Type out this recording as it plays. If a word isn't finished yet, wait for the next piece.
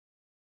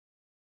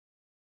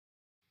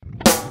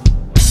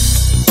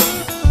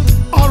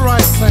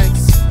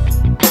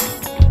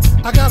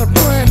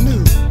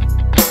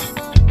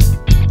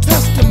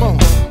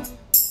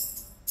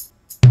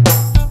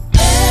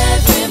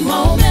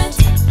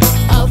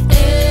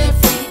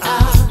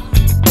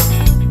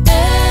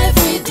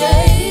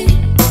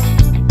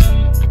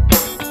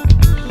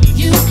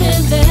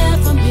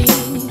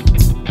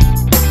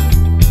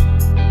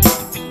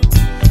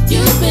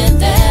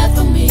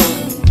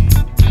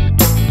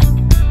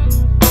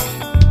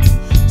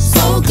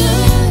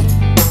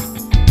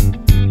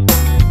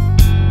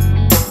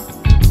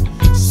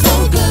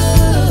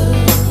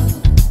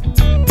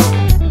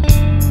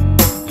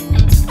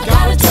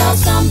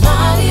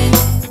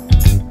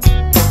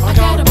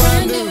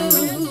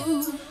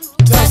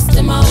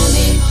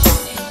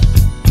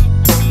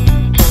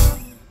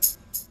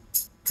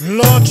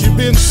Lord, you've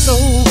been so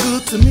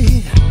good to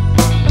me.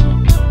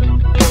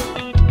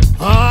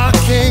 I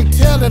can't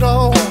tell it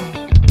all.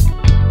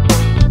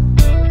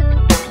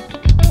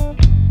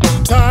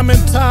 Time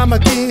and time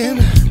again,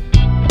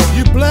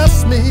 you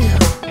bless me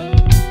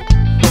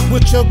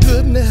with your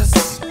goodness.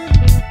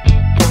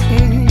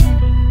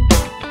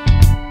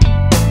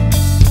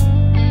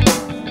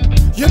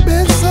 You've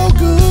been so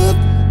good.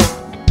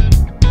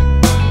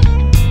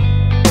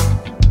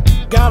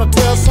 Gotta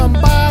tell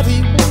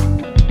somebody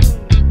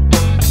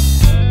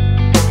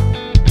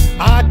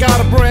I got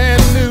a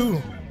brand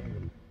new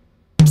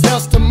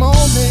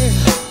testimony.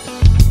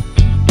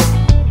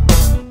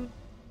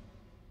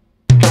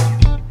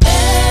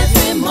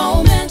 Every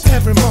moment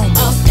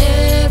of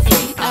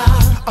every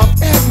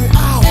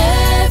hour,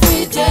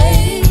 every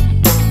day,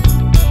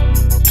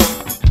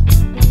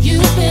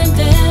 you've been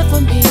there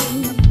for me.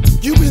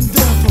 You've been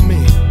there for me.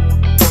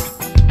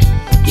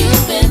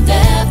 You've been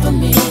there for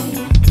me.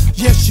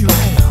 Yes, you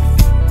have.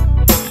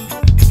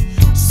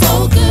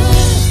 So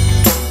good,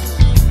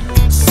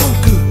 so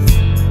good,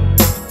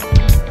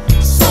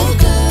 so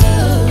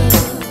good.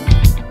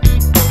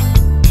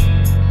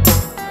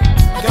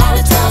 I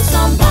gotta tell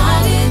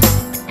somebody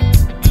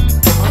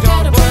I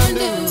got a brand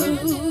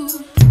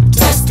new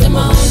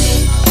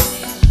testimony.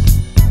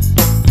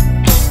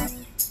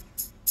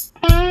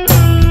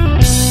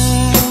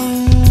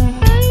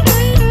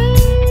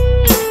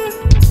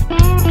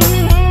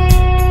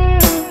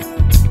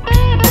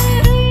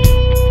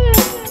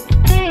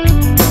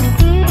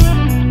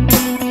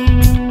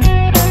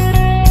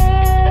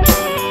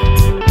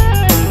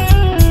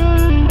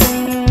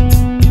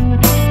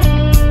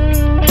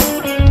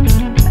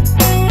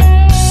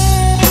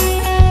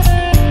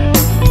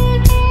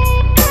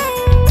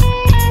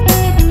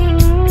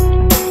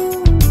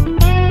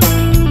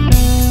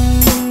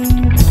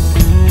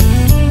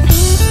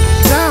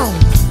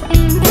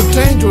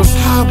 dangerous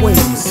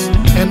highways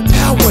and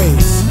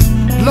airways,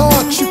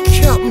 Lord, you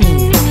kept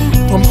me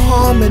from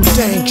harm and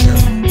danger.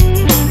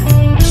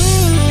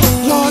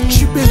 Lord,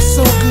 you've been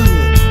so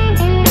good.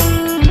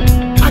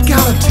 I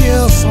gotta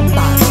tell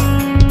somebody.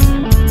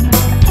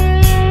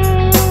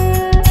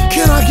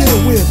 Can I get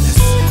a witness?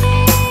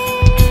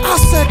 I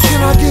said,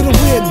 can I get a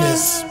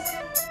witness?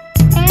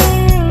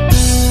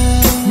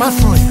 My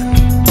friend,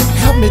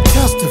 help me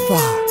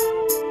testify.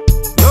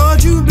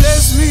 Lord, you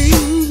bless me.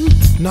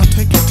 Now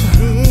take your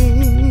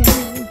time.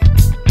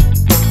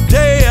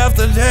 Day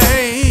after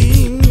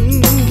day.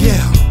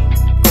 Yeah.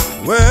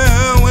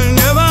 Well,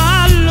 whenever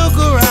I look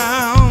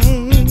around,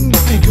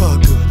 Ain't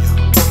God good,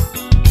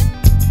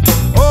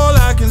 y'all? all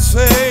I can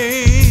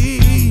say,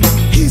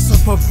 He's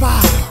a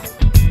provider.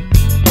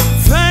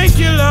 thank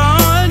you,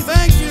 Lord.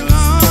 Thank you,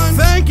 Lord.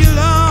 Thank you,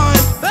 Lord.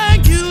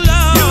 Thank you,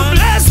 Lord. You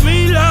bless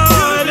me, Lord.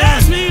 You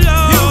bless me,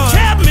 Lord. You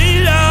kept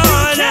me,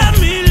 Lord. You kept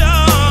me,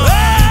 Lord.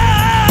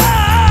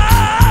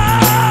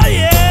 Oh,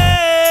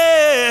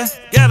 yeah.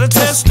 Got a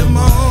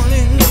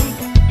testimony.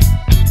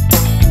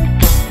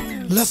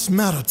 Let's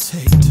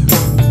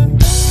meditate.